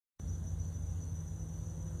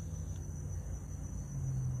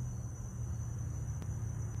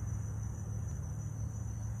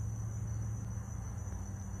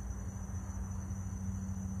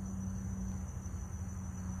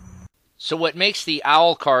So what makes the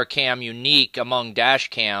Owl Car Cam unique among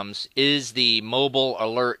dash cams is the mobile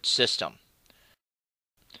alert system.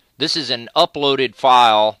 This is an uploaded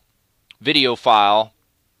file, video file,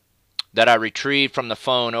 that I retrieved from the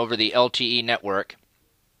phone over the LTE network.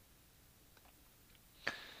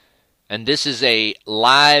 And this is a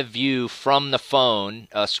live view from the phone,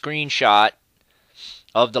 a screenshot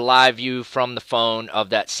of the live view from the phone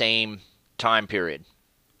of that same time period.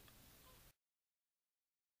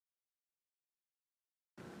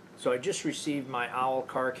 So I just received my Owl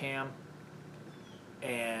Car Cam,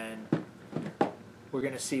 and we're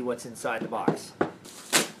going to see what's inside the box.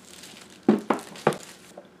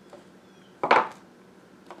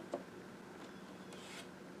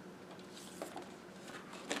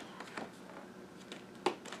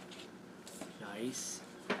 Nice.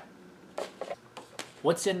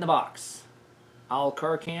 What's in the box? Owl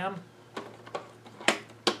Car Cam,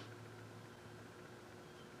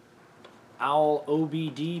 Owl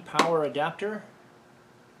OBD power adapter,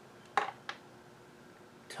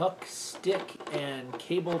 tuck stick and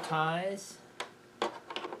cable ties,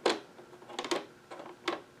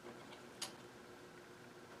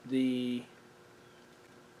 the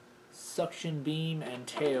suction beam and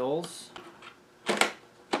tails,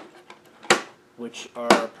 which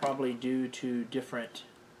are probably due to different,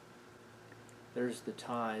 there's the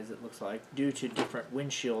ties, it looks like, due to different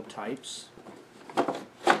windshield types.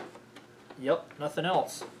 Yep, nothing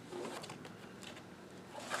else.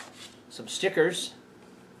 Some stickers.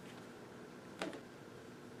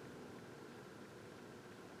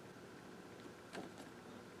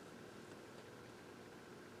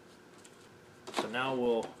 So now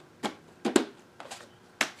we'll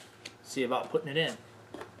see about putting it in.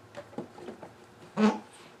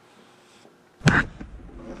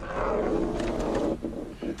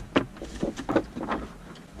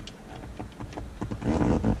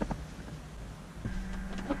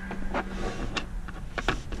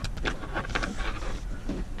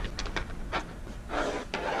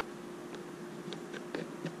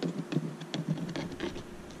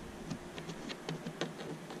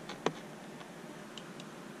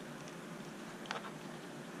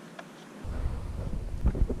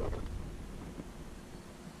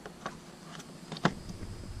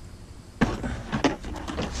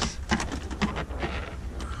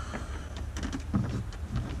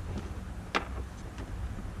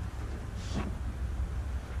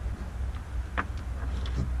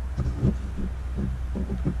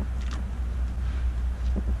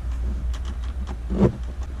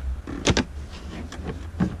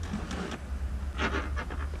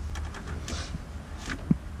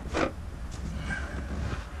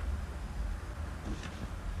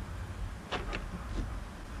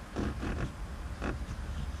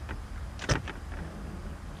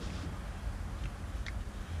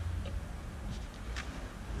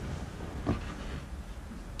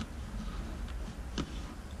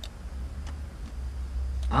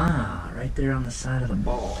 Ah, right there on the side of the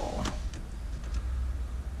ball.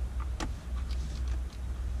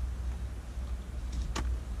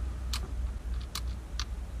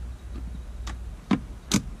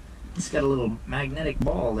 It's got a little magnetic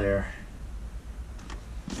ball there.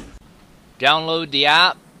 Download the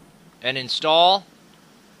app and install.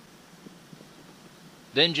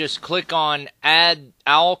 Then just click on Add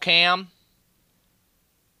Owl Cam.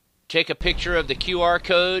 Take a picture of the QR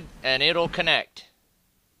code and it'll connect.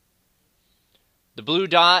 The blue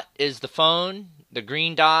dot is the phone, the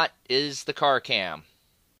green dot is the car cam.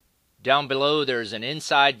 Down below there's an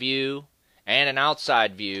inside view and an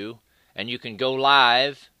outside view, and you can go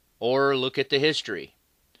live or look at the history.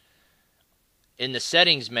 In the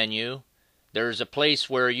settings menu, there's a place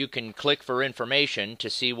where you can click for information to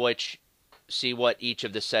see what each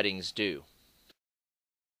of the settings do.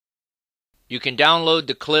 You can download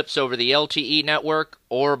the clips over the LTE network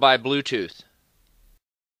or by Bluetooth.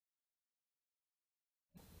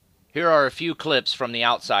 Here are a few clips from the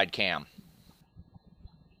outside cam.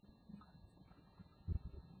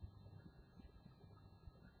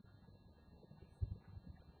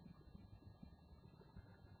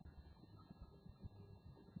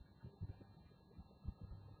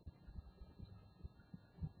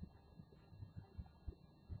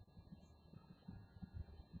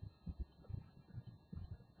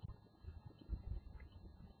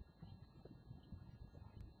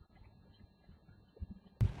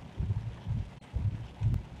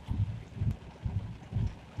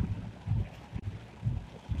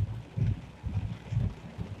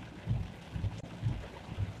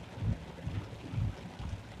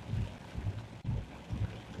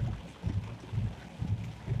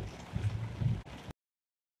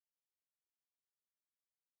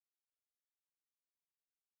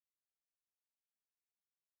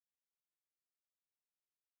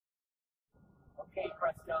 Okay,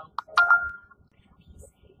 Presto.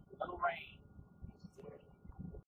 Little rain.